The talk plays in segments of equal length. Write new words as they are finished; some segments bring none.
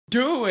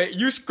Do it.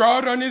 You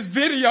scrolled on this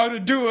video to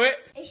do it.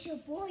 It's your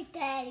boy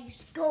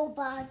Daddy's Go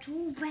by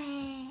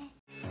Joovier.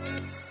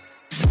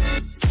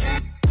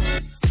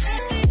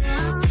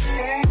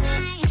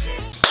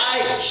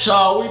 Alright,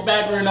 y'all, we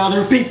back with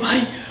another Big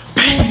Body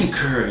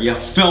Banger. You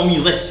feel me?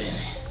 Listen,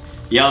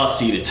 y'all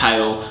see the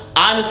title.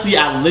 Honestly,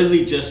 I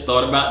literally just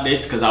thought about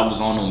this because I was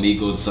on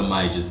Omegle and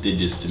somebody just did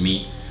this to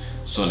me.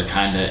 So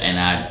and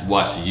I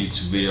watched a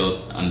YouTube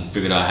video and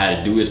figured out how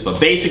to do this.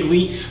 But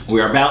basically,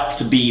 we're about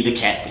to be the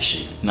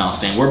catfishing. You know what I'm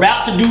saying? We're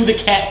about to do the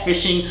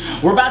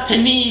catfishing. We're about to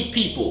need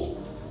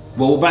people.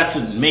 Well, we're about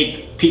to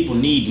make people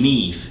need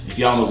Neve. If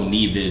y'all know who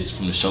Neve is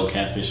from the show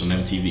Catfish on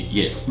MTV.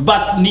 Yeah,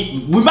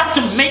 we're about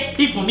to make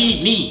people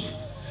need Neve.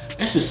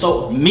 This is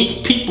so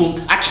make people.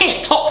 I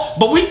can't talk,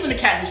 but we finna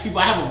catfish people.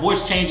 I have a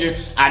voice changer.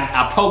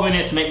 I programmed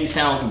it to make me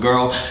sound like a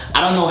girl.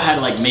 I don't know how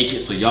to like make it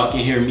so y'all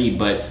can hear me,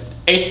 but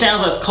it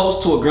sounds as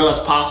close to a girl as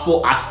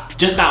possible. I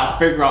just gotta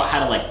figure out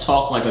how to like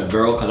talk like a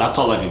girl, cause I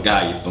talk like a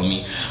guy, you feel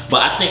me?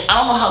 But I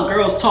don't know how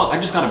girls talk. I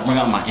just gotta bring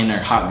out my inner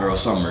hot girl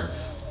summer.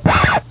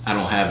 I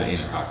don't have an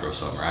inner hot girl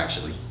summer,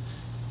 actually.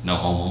 No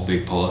homo,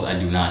 big pause. I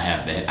do not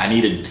have that. I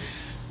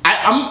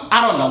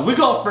don't know. We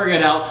gonna figure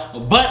it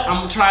out. But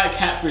I'm gonna try to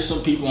catfish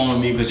some people on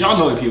Omegle, because y'all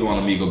know the people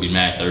on Omegle be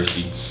mad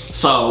thirsty.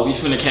 So we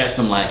finna catch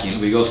them lacking.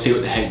 We go see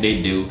what the heck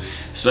they do.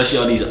 Especially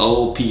all these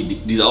old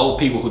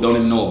people who don't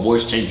even know what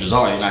voice changers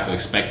are. You're not gonna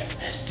expect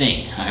a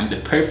thing. I'm the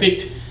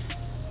perfect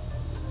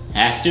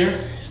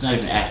actor. It's not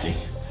even acting.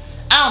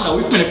 I don't know.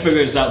 We finna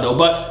figure this out though.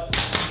 But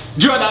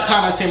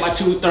Joovier.com, I say my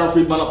 2-3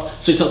 free bundle.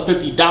 So it's up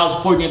 $50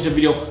 before you get into the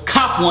video.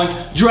 Cop one.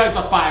 Jooviers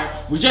are fire.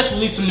 We just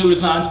released some new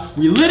designs.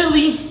 We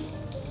literally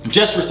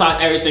just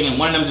restocked everything, and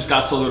one of them just got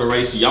sold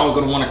already. So y'all are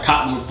gonna want to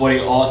cop them before they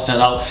all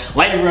sell out.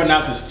 Like it right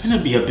now, cause it's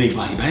finna be a big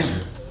body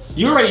banger.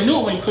 You already knew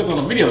it when you clicked on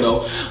the video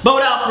though. But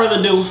without further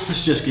ado,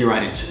 let's just get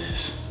right into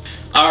this.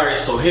 Alright,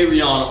 so here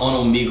we are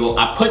on Omegle.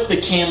 I put the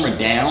camera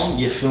down,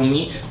 you feel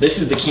me? This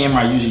is the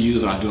camera I usually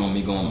use when I do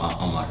Omegle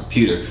on my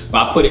computer.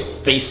 But I put it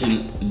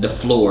facing the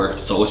floor,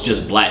 so it's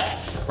just black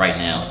right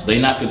now. So they're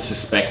not gonna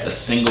suspect a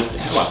single thing.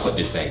 How do I put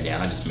this back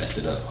down? I just messed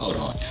it up. Hold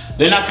on.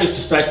 They're not gonna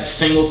suspect a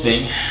single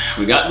thing.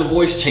 We got the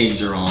voice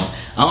changer on.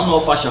 I don't know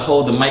if I should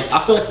hold the mic. I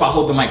feel like if I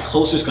hold the mic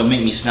closer, it's gonna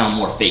make me sound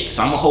more fake.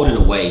 So I'm gonna hold it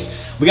away.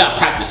 We gotta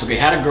practice. Okay,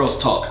 how do girls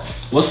talk?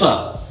 What's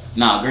up?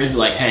 Nah, girls be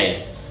like,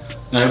 hey.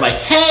 No, they're like,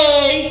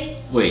 hey.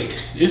 Wait,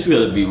 this is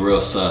gonna be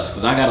real sus,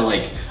 cause I gotta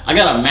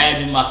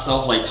imagine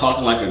myself like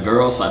talking like a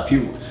girl. So like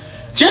people,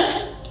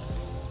 just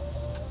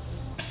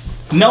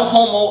no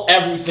homo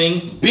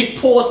everything, big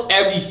pause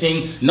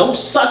everything, no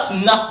sus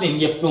nothing.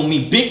 You feel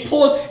me? Big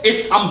pause.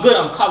 I'm good.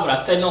 I'm covered. I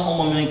said no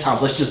homo a million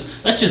times. Let's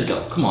just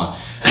go. Come on.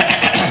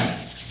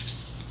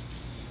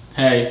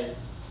 Hey.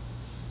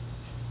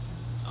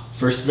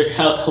 First,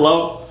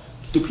 hello.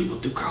 Do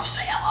girls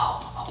say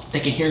hello? Oh, they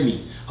can hear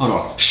me. Hold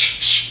on.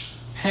 Shh, shh.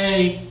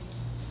 Hey.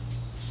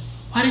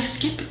 Why they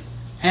skip it?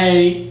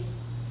 Hey.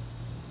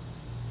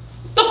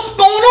 What the f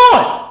going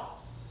on?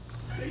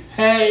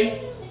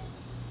 Hey.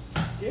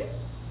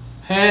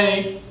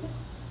 Hey.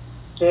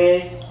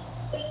 Hey.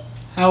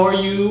 How are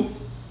you?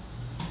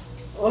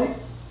 What?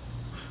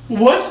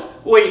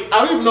 What? Wait, I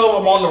don't even know if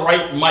I'm on the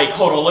right mic.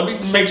 Hold on,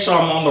 let me make sure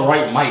I'm on the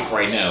right mic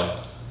right now.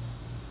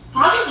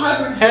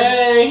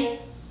 Hey.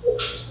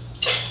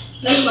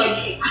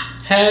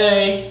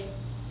 Hey.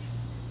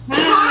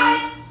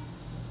 Hi.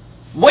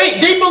 Wait,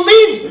 they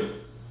believe me.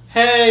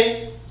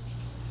 Hey.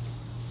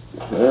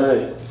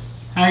 Hey.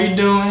 How you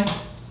doing?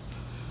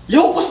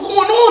 Yo, what's going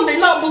on? They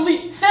not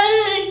believe.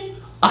 Hey.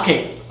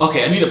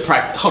 Okay, I need to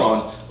practice. Hold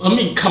on. I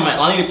need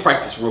to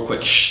practice real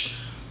quick. Shh.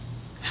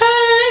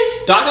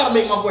 Hey. Do I gotta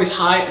make my voice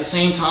high at the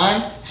same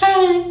time?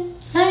 Hey.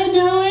 How you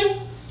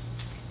doing?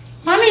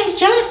 My name's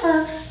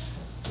Jennifer.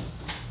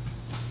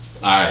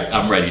 Alright,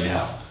 I'm ready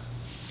now.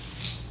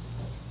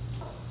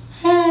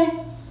 Hey.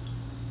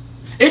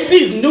 It's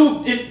these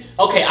new,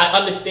 okay, I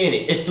understand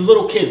it. It's the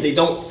little kids,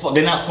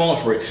 they're not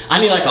falling for it. I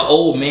need like an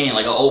old man,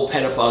 like an old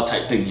pedophile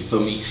type thing, you feel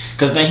me?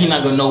 Cause then he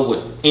not gonna know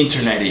what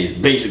internet is,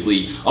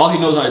 basically. All he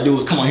knows how to do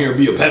is come on here and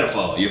be a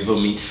pedophile, you feel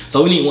me?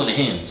 So we need one of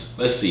hims.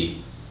 Let's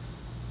see.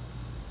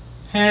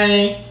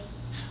 Hey.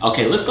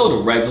 Okay, let's go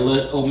to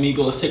regular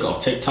Omegle. Let's take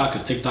off TikTok,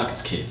 cause TikTok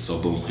is kids. So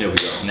boom, here we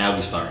go. Now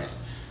we starting.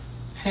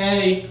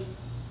 Hey.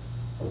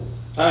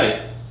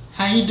 Hi.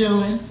 How you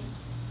doing?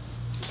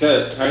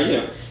 Good. How are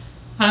you?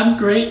 I'm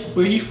great.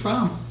 Where are you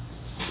from?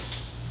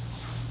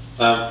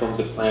 I'm from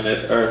the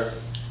planet Earth.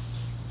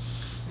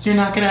 You're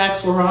not gonna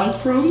ask where I'm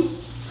from?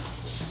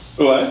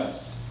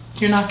 What?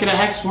 You're not gonna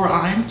ask where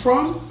I'm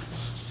from?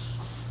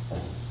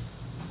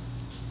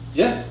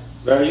 Yeah.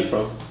 Where are you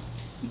from?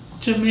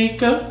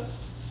 Jamaica.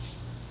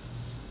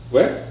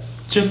 Where?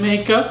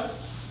 Jamaica.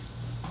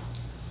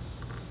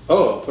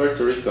 Oh,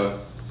 Puerto Rico.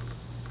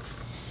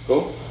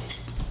 Cool.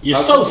 You're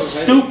so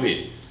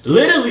stupid.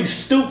 Literally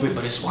stupid,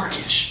 but it's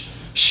working. Shh.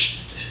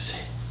 Shh. This is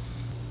it.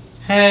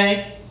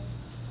 Hey.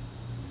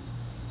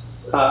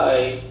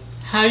 Hi.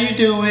 How you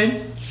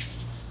doing?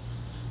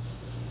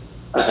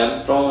 I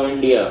am from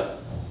India.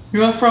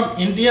 You're from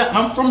India?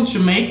 I'm from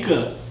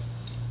Jamaica.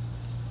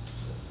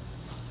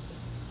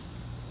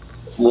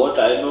 What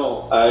I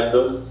know, I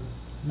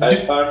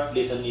can't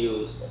listen to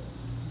you.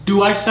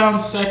 Do I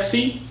sound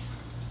sexy?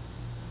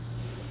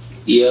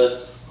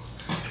 Yes.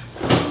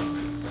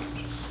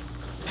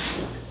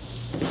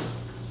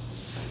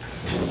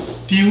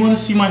 Do you want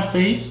to see my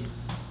face?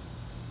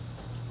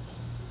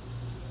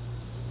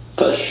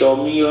 First, show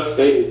me your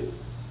face.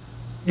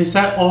 Is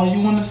that all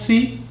you want to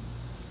see?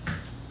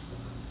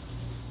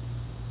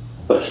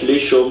 Firstly,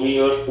 show me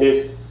your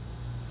face.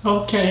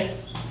 Okay.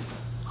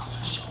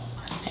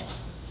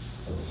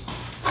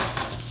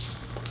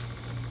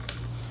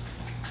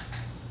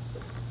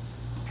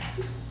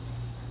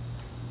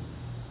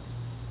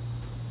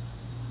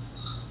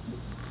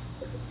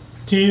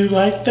 Do you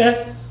like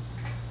that?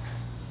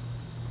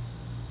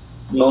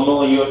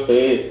 No, your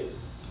face.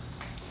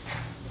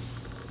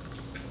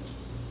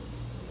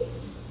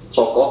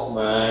 Fuck off,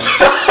 man.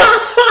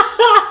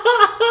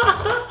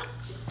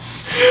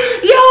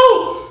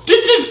 Yo,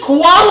 this is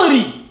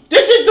quality.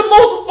 This is the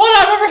most fun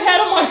I've ever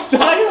had in my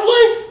entire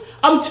life.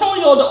 I'm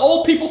telling y'all, the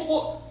old people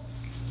fall.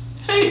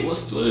 Hey, what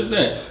is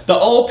that? The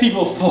old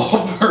people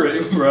fall for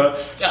it, bro.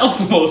 That was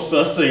the most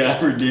sus thing I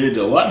ever did,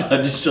 though. Why did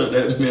I just show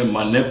that man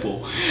my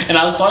nipple? And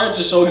I started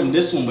to show him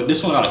this one, but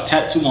this one got a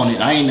tattoo on it.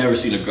 And I ain't never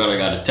seen a girl that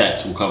got a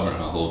tattoo covering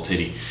her whole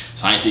titty.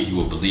 So I didn't think he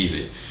would believe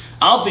it.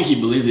 I don't think he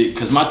believed it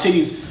because my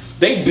titties,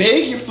 they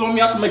big, you feel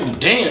me? I can make them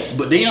dance,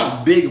 but they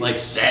not big like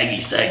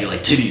saggy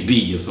like titties be,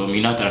 you feel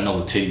me? Not that I know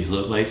what titties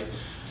look like.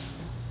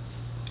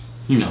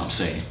 You know what I'm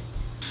saying.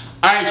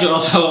 Alright, y'all,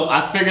 so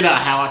I figured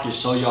out how I can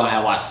show y'all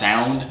how I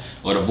sound,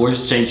 or the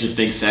voice changer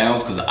thing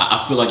sounds, because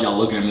I feel like y'all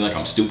looking at me like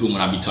I'm stupid when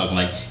I be talking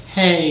like,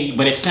 hey,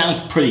 but it sounds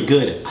pretty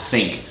good, I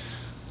think,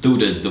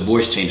 through the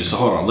voice changer. So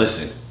hold on,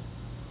 listen.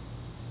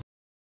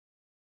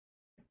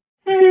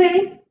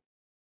 Hey,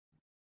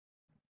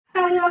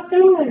 how y'all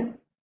doing?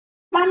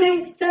 My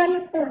name's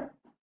Jennifer.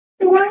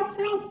 Do I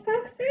sound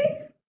sexy?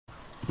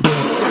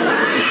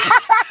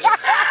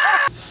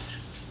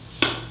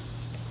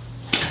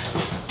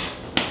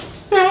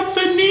 That's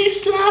a knee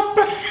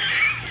slapper.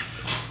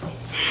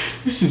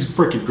 This is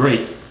freaking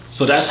great.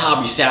 So that's how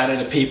I be sounding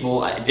to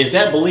people. Is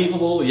that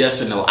believable?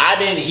 Yes or no? I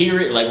didn't hear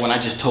it like when I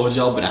just told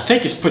y'all, but I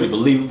think it's pretty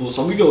believable.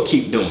 So we gonna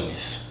keep doing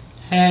this.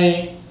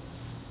 Hey.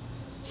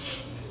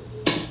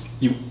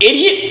 You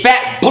idiot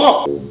fat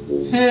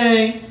bump.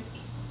 Hey.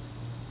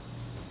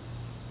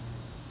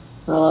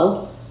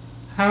 Hello?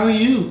 How are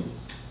you?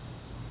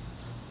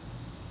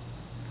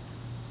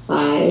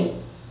 Hi.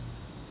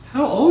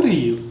 How old are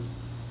you?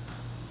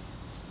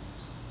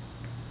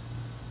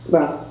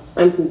 Bro,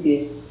 I'm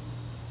confused.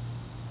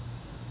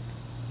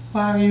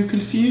 Why are you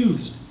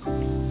confused?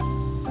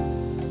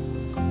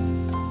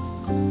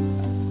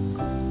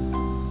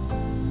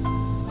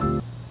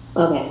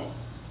 Okay.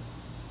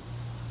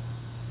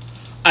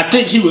 I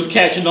think he was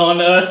catching on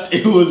to us.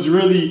 It was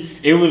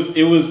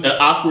an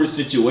awkward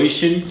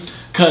situation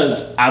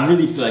because I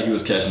really feel like he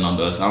was catching on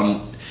to us.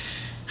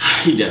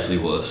 He definitely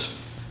was.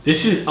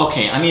 This is,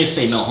 okay, I need to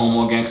say no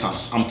homo again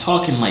because I'm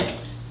talking like,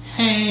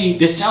 hey,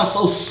 this sounds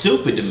so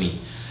stupid to me.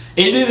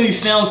 It literally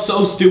sounds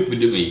so stupid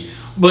to me,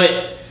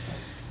 but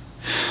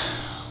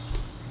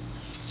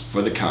it's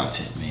for the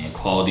content, man.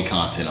 Quality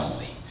content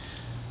only.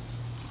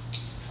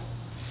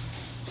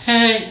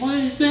 Hey, what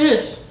is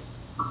this?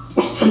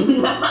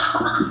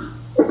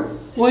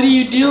 What are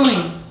you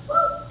doing?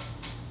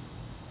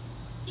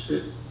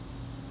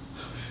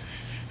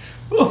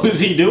 What was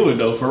he doing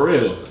though, for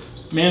real?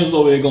 Man's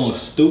over there going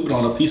stupid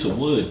on a piece of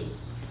wood.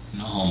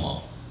 No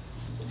homo.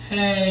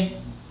 Hey.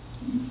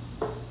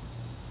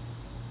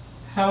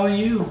 How are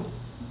you?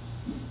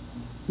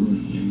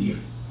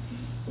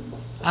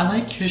 I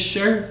like your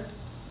shirt.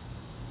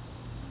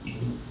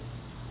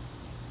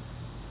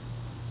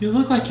 You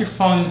look like you're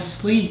falling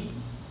asleep.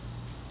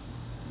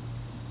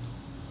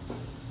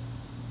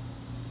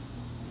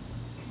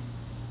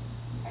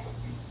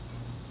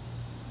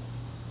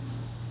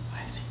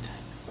 Why is he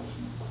typing?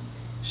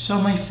 Show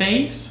my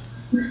face?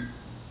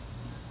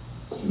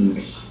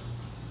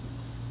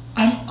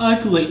 I'm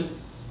ugly.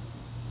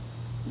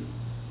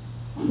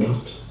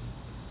 What?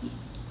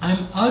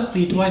 I'm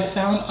ugly. Do I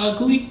sound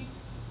ugly?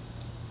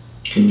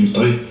 Can you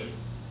type?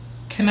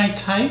 Can I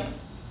type?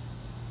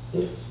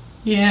 Yes.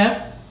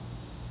 Yeah.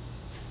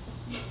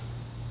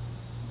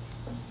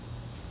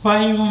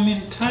 Why do you want me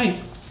to type?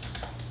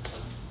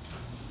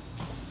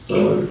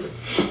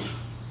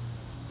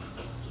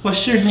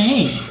 What's your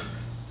name?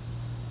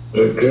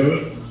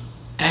 Edgar?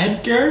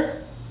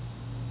 Edgar?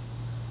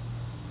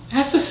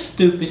 That's a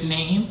stupid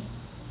name.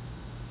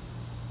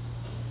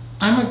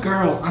 I'm a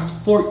girl. I'm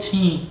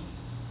 14.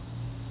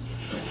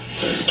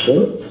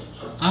 What?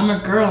 I'm a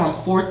girl. I'm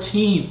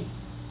 14.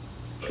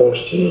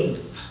 14.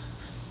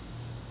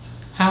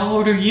 How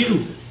old are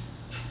you?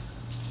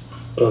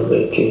 I'm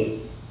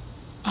 18.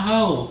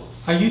 Oh,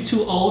 are you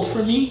too old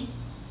for me?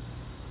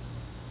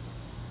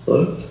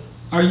 What?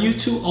 Are you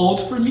too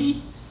old for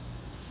me?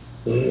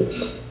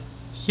 Yes.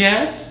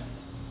 Yes?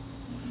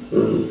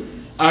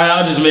 Mm. Alright,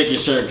 I was just making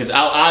sure because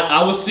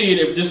I was seeing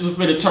if this was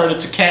going to turn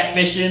into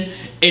catfishing,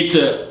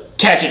 into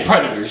catching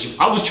predators.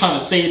 I was trying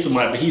to say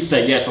somebody, but he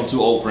said yes, I'm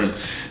too old for him.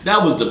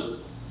 That was the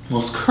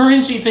most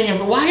cringy thing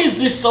ever. Why is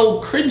this so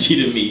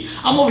cringy to me?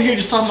 I'm over here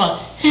just talking about,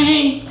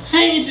 hey,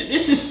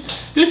 this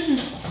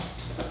is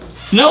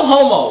no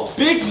homo.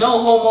 Big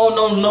no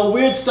homo, no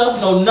weird stuff,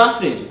 no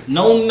nothing.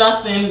 No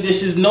nothing.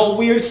 This is no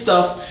weird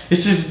stuff.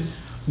 This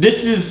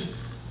is,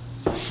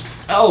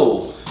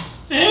 oh,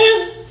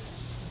 man.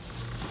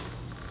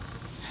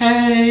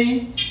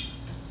 Hey.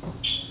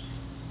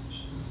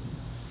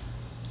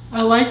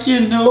 I like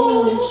your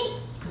nose.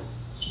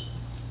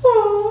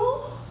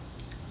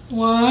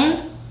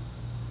 What?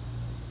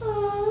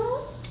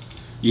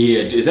 Yeah,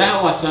 is that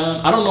how I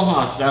sound? I don't know how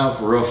I sound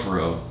for real, for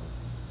real.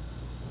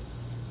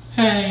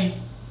 Hey,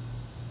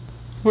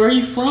 where are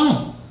you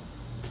from?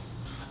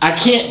 I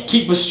can't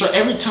keep a straight.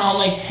 Every time I'm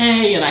like,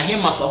 hey, and I hear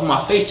myself,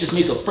 my face just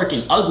makes a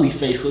freaking ugly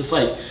face. It's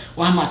like,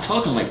 why am I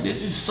talking like this?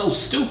 This is so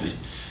stupid.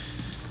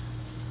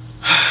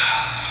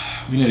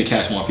 We need to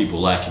catch more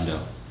people lacking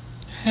though.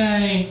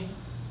 Hey.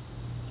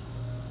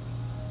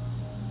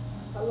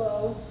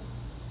 Hello.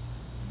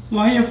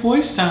 Why your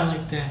voice sound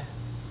like that?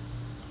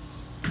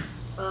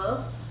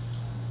 Huh?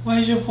 Why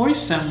does your voice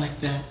sound like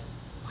that?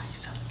 Why you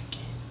sound like a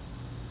kid?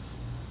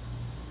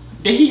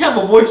 Did he have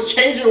a voice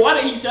changer? Why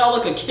did he sound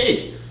like a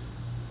kid?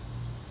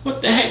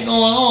 What the heck going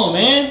on,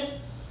 man?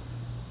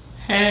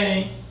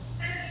 Hey.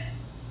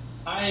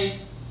 Hi.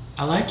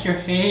 I like your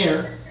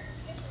hair.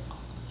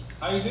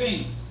 How are you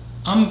doing?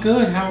 I'm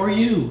good. How are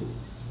you?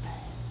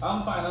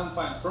 I'm fine.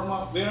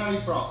 Where are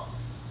you from?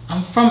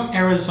 I'm from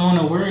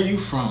Arizona. Where are you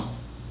from?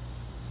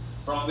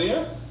 From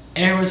where?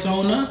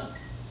 Arizona?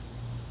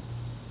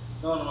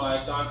 No,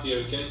 I can't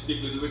hear. Can you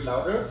speak a little bit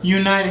louder?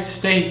 United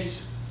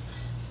States.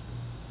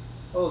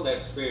 Oh,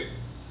 that's great.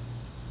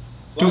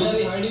 Why are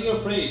you hiding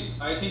your face?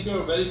 I think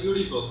you're very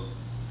beautiful.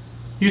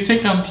 You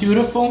think I'm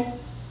beautiful?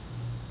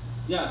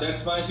 Yeah,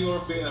 that's why you are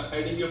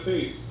hiding your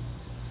face.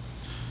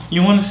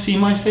 You want to see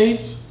my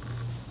face?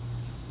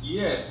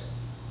 Yes.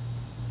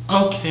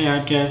 Okay,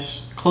 I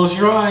guess. Close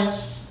your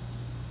eyes.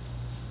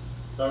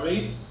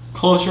 Sorry?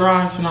 Close your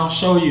eyes and I'll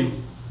show you.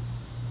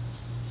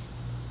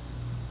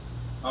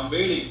 I'm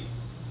waiting.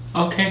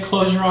 Okay,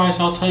 close your eyes.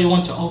 I'll tell you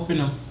when to open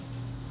them.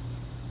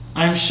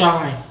 I'm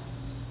shy.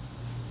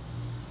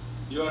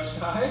 You are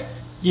shy?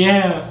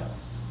 Yeah.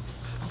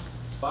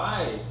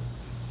 Why?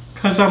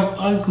 'Cause I'm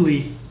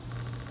ugly.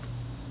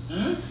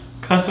 Hmm?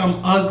 'Cause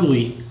I'm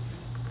ugly.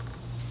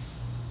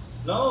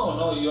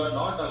 No, you are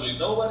not ugly.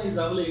 No one is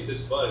ugly in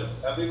this world.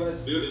 Everyone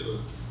is beautiful.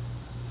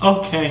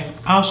 Okay,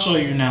 I'll show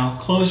you now.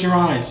 Close your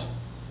eyes.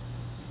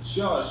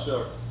 Sure.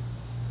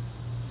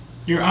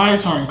 Your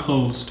eyes aren't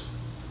closed.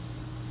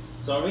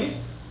 Sorry?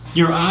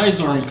 Your eyes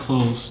aren't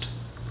closed.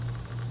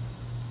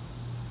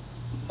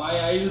 My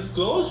eyes is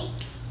closed?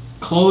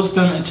 Close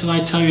them until I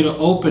tell you to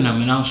open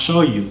them and I'll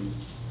show you.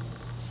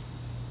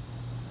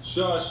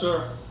 Sure.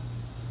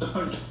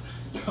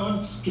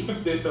 Don't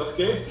skip this,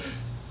 okay?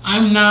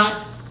 I'm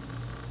not.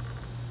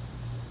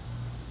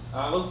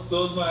 I will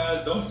close my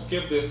eyes. Don't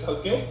skip this,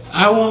 okay?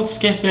 I won't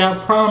skip it, I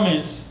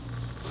promise.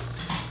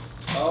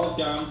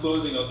 Okay, I'm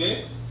closing,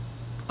 okay?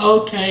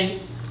 Okay.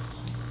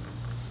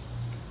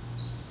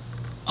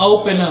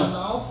 Open them.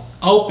 Now?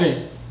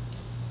 Open.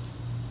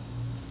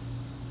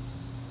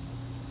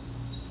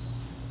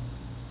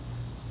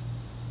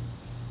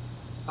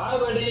 Hi,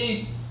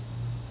 buddy.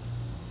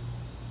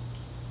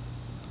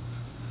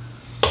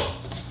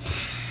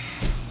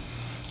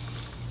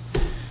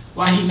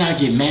 Why he not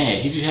get mad?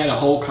 He just had a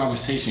whole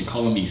conversation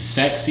calling me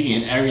sexy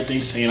and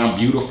everything, saying I'm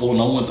beautiful,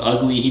 no one's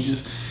ugly. He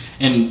just,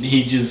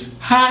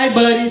 hi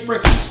buddy,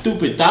 freaking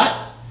stupid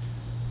thought.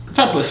 What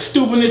type of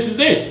stupidness is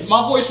this?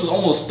 My voice was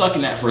almost stuck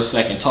in that for a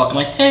second, talking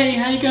like, hey,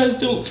 how you guys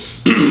doing?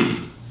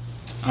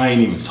 I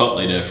ain't even talk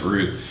like that for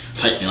real.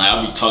 Type thing, like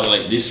I'll be talking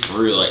like this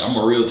for real. Like I'm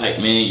a real type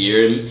man, you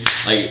hear me?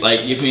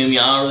 Like you feel me?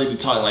 I don't really be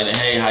talking like that.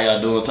 Hey, how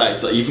y'all doing? Type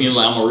stuff. You feel me?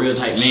 Like I'm a real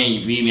type man.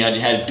 You feel me? I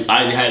just had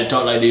to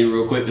talk like this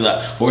real quick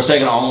because for a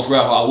second I almost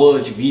forgot who I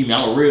was. You feel me?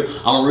 I'm a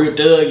real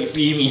thug. You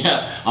feel me?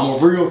 I'm a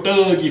real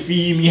thug. You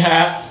feel me?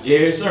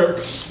 Yes,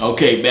 sir.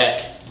 Okay,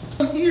 back.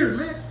 I'm here,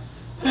 man.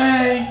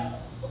 Hey,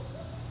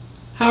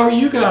 how are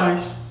you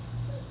guys?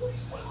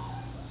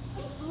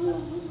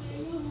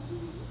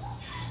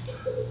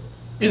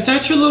 Is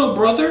that your little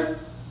brother?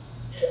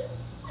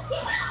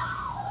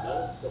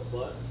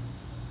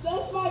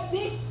 That's my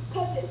big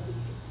cousin.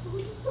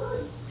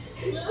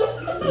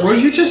 Were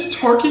you just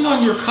twerking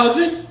on your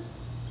cousin?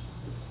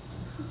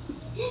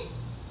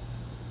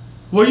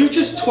 Were you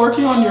just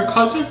twerking on your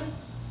cousin?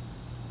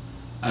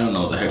 I don't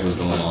know what the heck was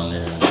going on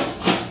there.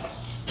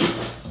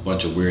 A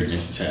bunch of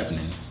weirdness is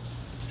happening.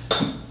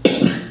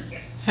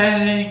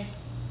 Hey.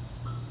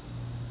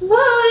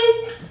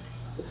 Bye.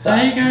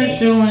 How you guys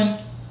doing?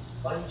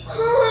 Hi.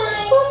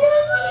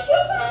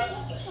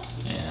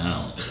 Yeah, I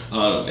don't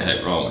know what the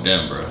heck wrong with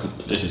them, bro.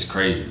 This is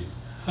crazy.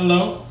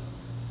 Hello?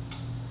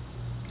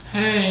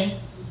 Hey.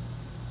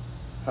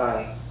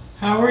 Hi.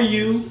 How are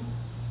you?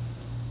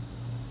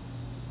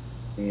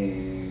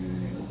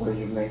 What do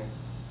you mean?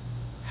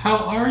 How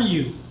are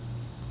you?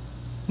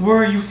 Where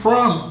are you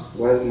from?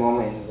 Where's mom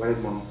and where's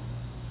mom?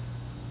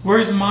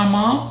 Where's my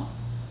mom?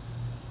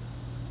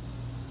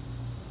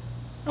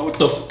 Now, what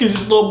the fuck is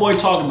this little boy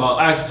talking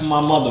about? Asking for my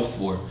mother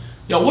for?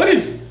 Yo, what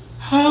is?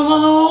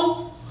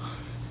 Hello?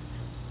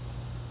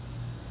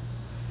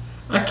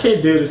 I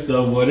can't do this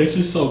though, boy. This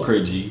is so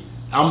cringy.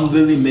 I'm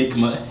literally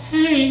making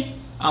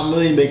I'm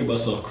really making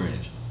myself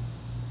cringe.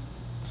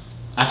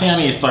 I think I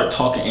need to start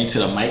talking into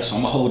the mic, so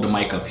I'm gonna hold the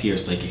mic up here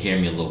so they can hear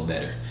me a little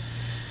better.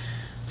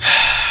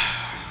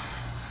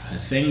 The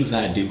things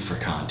I do for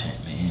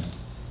content, man.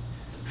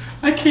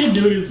 I can't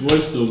do this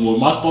voice no more.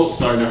 My throat's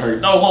starting to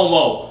hurt. No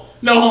homo.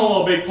 No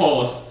homo, big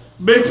pause.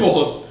 Big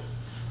pause.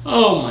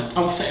 Oh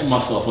my, I'm setting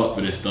myself up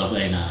for this stuff,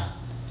 ain't I?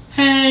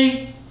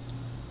 Hey.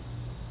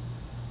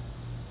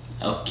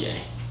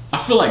 Okay. I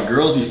feel like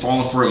girls be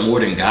falling for it more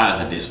than guys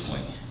at this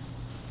point.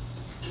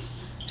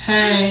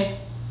 Hey.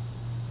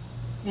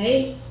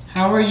 Hey.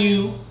 How are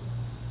you?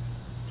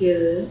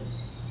 Good.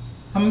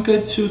 I'm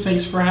good too,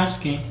 thanks for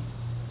asking.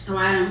 Oh,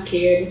 I don't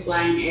care. That's why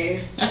I'm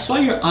asked. That's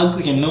why you're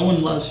ugly and no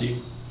one loves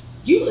you.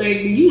 You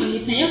ugly. You want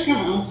to turn your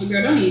camera on, so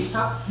girl, don't even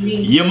talk to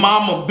me. Your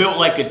mama built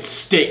like a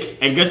stick,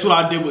 and guess what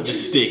I did with the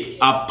stick?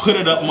 I put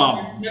it up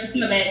my... Never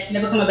coming back.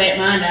 Never coming back.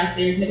 Mine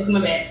downstairs. Never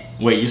coming back.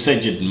 Wait, you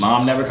said your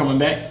mom never coming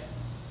back?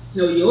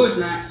 No, yours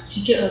not.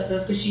 She killed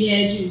herself because she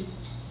had you.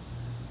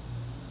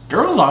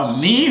 Girls are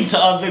mean to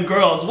other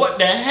girls. What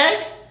the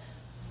heck?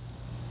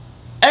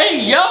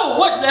 Hey, yo,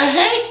 what the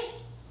heck?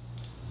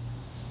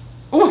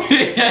 Where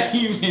did that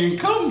even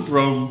come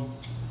from?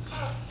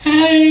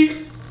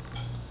 Hey.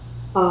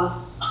 Hi.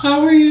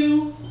 How are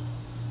you?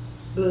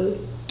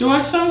 Good. Do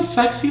I sound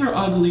sexy or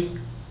ugly?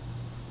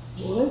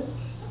 What?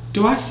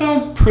 Do I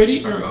sound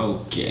pretty or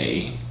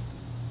okay?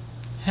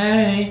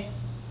 Hey.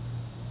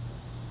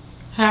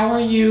 How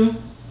are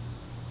you?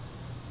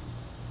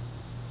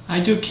 I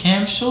do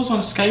cam shows on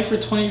Skype for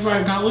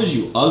 $25,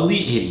 you ugly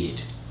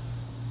idiot.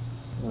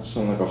 That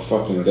sounds like a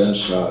fucking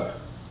gunshot.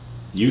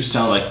 You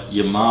sound like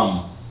your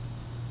mom.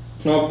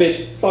 No,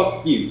 bitch,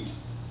 fuck you.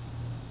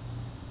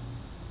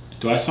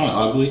 Do I sound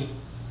ugly?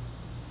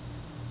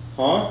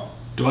 Huh?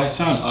 Do I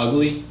sound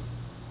ugly?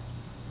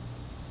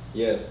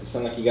 Yes, you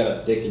sound like you got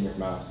a dick in your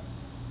mouth.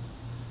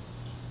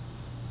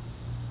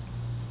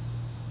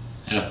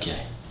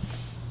 Okay.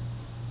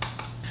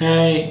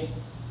 Hey.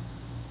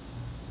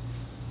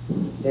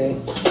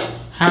 Hey.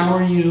 How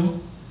are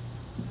you?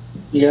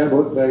 Yeah,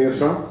 good. Where are you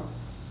from?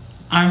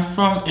 I'm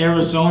from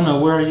Arizona.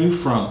 Where are you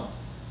from?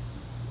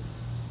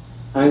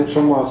 I'm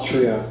from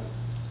Austria.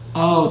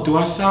 Oh, do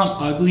I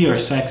sound ugly or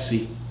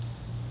sexy?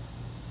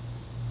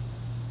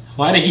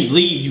 Why did he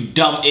leave, you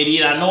dumb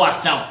idiot? I know I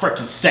sound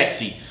freaking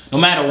sexy. No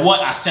matter what,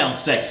 I sound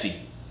sexy.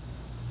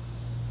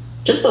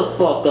 Shut the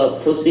fuck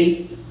up,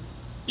 pussy.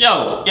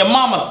 Yo, your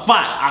mama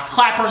fine. I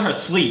clap her in her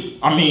sleep.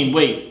 I mean,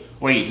 wait.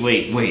 What?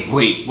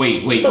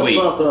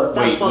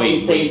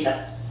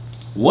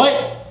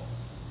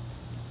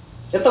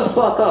 Shut the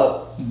fuck up.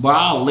 Boy,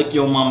 I'll lick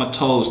your mama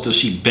toes till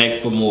she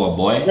beg for more,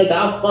 boy. Nigga,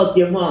 I'll fuck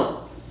your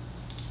mom.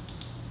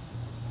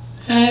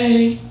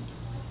 Hey.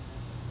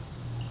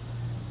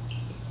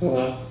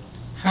 Hello.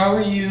 How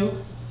are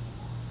you?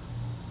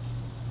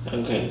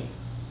 I'm good.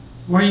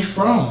 Where are you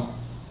from?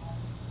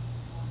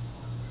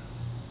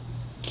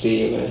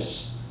 The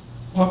US.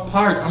 What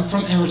part? I'm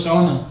from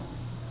Arizona.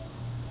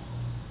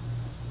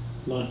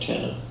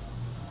 Montana.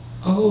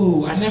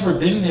 Oh, I never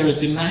been there.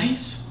 Is it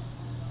nice?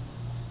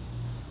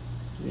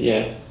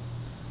 Yeah.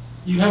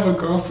 You have a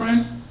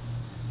girlfriend?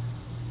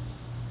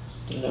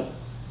 No.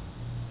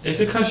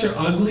 Is it because you're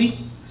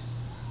ugly?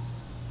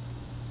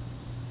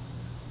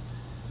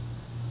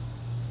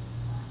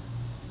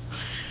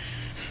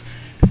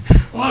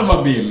 Why am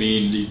I being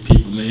mean to these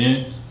people,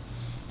 man?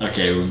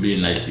 Okay, we're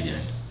being nice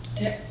again.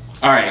 Yeah.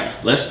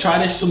 Alright, let's try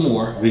this some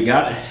more. We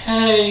got,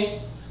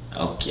 hey.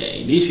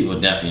 Okay, these people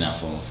are definitely not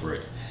falling for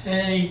it.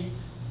 Hey.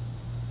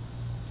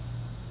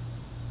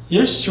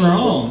 You're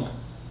strong.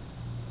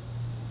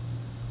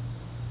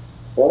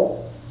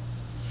 What?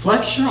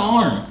 Flex your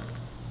arm.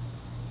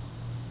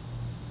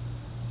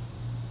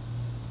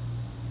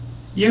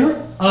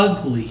 You're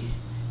ugly.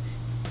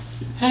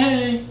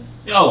 Hey.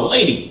 Yo,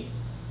 lady.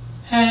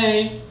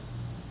 Hey.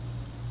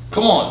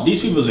 Come on, these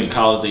people's in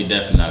college, they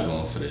definitely not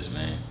going for this,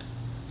 man.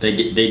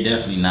 They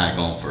definitely not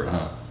going for it,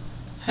 huh?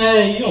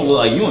 Hey, you don't look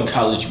like you in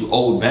college, you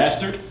old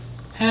bastard.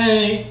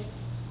 Hey.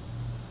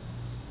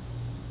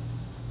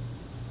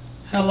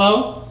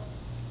 Hello?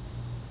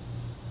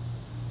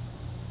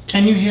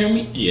 Can you hear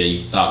me? Yeah,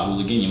 you thought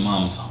hooligan, your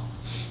mom's home.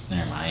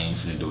 Never mind, I ain't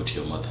finna do it to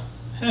your mother.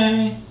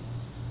 Hey.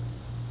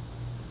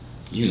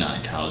 You not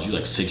in college, you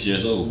like 6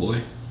 years old,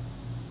 boy.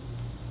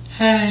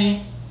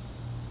 Hey.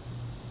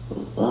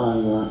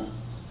 Bye.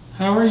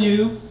 How are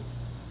you?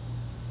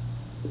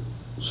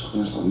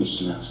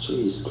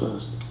 Jesus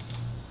Christ.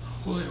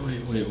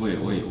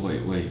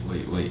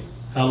 Wait.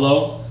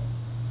 Hello?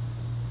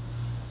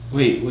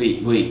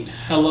 Wait.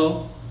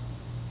 Hello?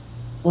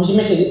 Want to see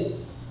my titties?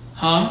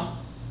 Huh?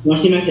 Want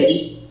to see my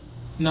titties?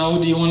 No,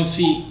 do you want to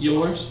see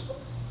yours?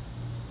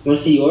 Want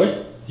to see yours?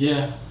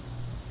 Yeah.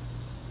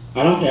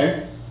 I don't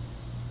care.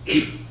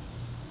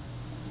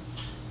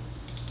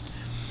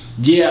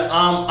 Yeah,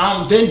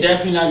 I'm then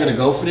definitely not gonna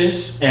go for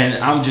this,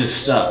 and I'm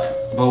just stuck.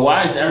 But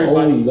why is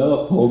everybody? Hold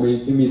up,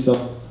 homie. Give me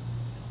some.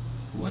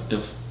 What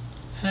the?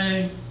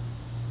 Hey.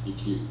 You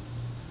cute.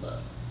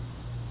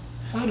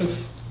 How the?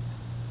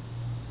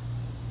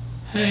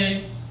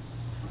 Hey.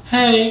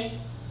 Hey.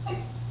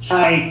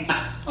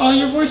 Hi. Oh,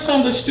 your voice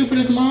sounds as stupid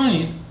as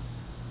mine.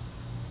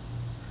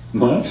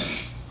 What?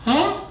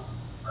 Huh?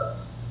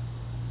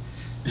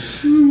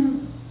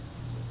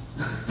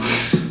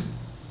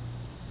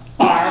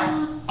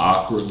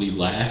 Awkwardly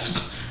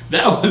laughs.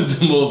 That was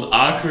the most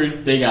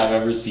awkward thing I've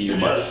ever seen.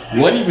 But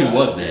what even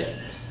was that?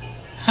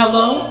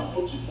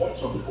 Hello?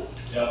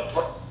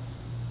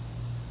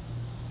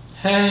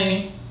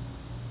 Hey.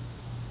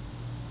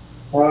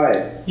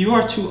 Hi. You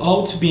are too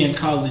old to be in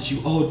college,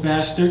 you old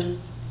bastard.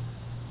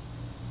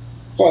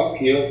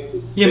 Fuck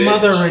you. Your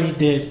mother already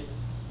did.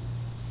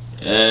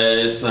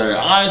 Yes, sir.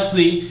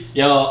 Honestly,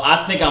 yo,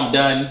 I think I'm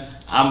done.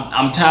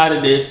 I'm tired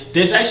of this.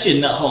 There's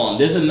actually hold on.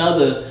 There's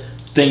another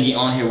thingy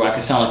on here where I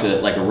can sound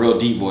like a real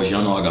deep voice.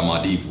 Y'all know I got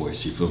my deep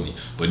voice, you feel me?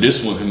 But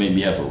this one can make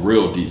me have a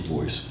real deep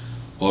voice.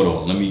 Hold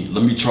on, let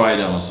me try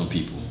it out on some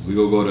people.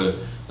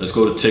 Let's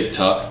go to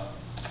TikTok.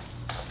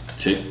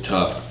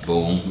 TikTok,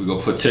 boom. We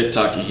gonna put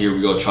TikTok in here.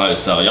 We gonna try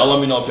this out. Y'all let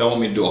me know if y'all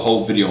want me to do a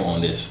whole video on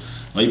this.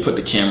 Let me put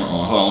the camera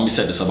on. Hold on, let me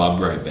set this up. I'll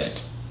be right back.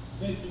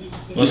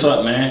 What's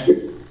up, man?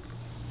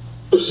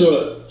 What's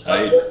up?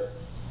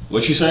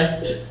 What you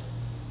say?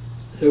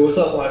 So what's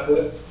up, white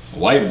boy?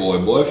 White boy,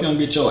 boy, if you don't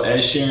get your Ed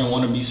Sheeran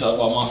wannabe self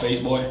out my face,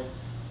 boy.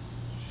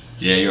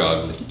 Yeah, you're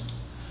ugly.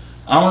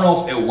 I don't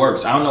know if it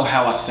works. I don't know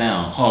how I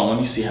sound. Hold on, let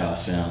me see how I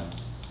sound.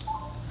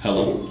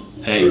 Hello?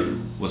 Hey,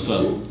 what's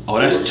up? Oh,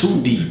 that's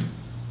too deep.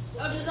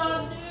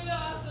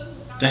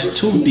 That's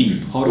too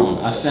deep. Hold on,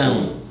 I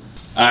sound...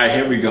 Alright,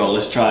 here we go.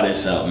 Let's try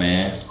this out,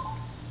 man.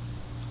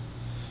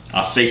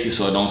 I fixed it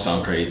so it don't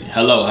sound crazy.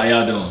 Hello, how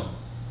y'all doing?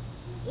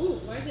 Ooh,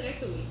 why is it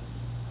echoing?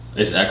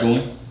 It's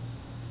echoing?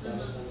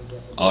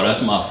 Oh,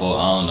 that's my fault.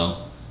 I don't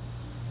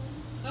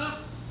know.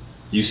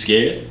 You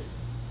scared?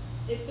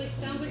 It's like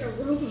sounds like a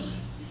robot.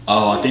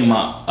 Oh, I think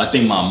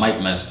my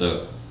mic messed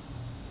up.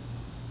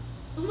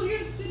 Oh my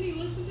god, Sydney,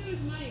 listen to his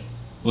mic.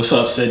 What's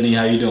up, Sydney?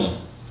 How you doing?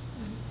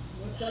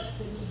 What's up,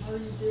 Sydney? How are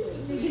you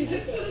doing?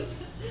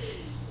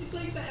 It's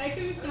like the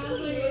echo sounds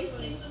like voice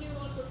things on your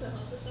wall supposed to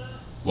help with that.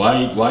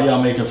 Why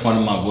y'all making fun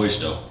of my voice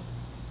though?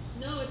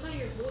 No, it's not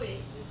your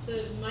voice. It's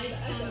the mic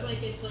sounds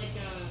like it's like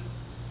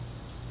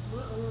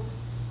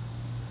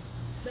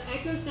the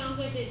echo sounds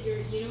like you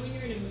know when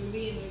you're in a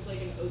movie and there's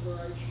like an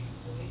overarching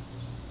voice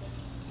or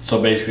something.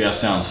 So basically I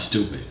sound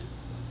stupid.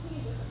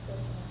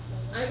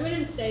 I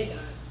wouldn't say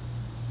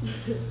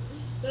that.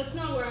 That's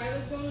not where I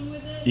was going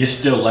with it. You're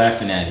still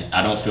laughing at it.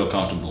 I don't feel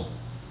comfortable.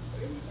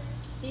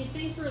 He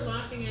thinks we're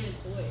laughing at his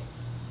voice.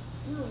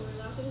 No,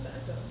 we're laughing at the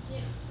echo.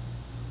 Yeah.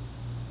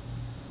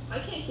 I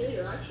can't hear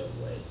your actual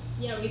voice.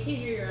 Yeah, we can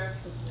hear your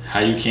actual voice. How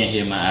you can't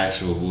hear my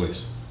actual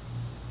voice?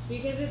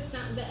 Because it's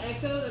the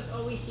echo, that's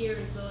all we hear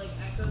is the like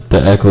echo.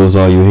 The echo is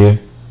all you hear?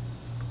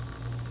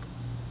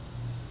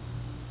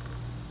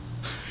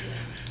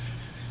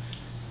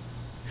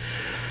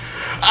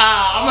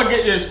 I'm gonna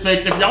get this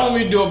fixed. If y'all want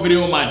me to do a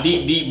video with my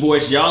deep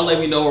voice, y'all let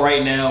me know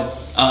right now.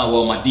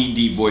 Well, my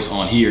deep voice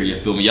on here, you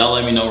feel me? Y'all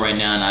let me know right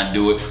now and I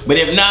do it. But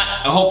if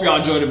not, I hope y'all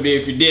enjoyed the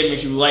video. If you did, make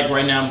sure you like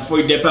right now. Before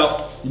you dip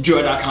out,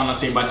 Joovier.com. I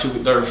say buy 2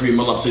 with 3 free.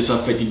 My love says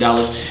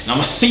 $50. And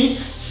I'ma see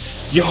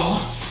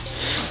y'all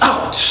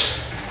out.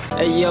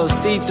 Hey yo,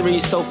 C3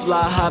 so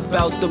fly, hop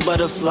out the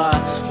butterfly.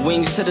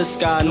 Wings to the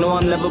sky, no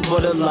I'm never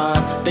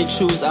borderline. They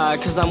choose I,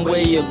 cause I'm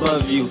way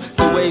above you.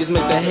 The waves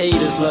make the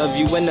haters love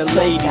you when the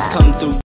ladies come through.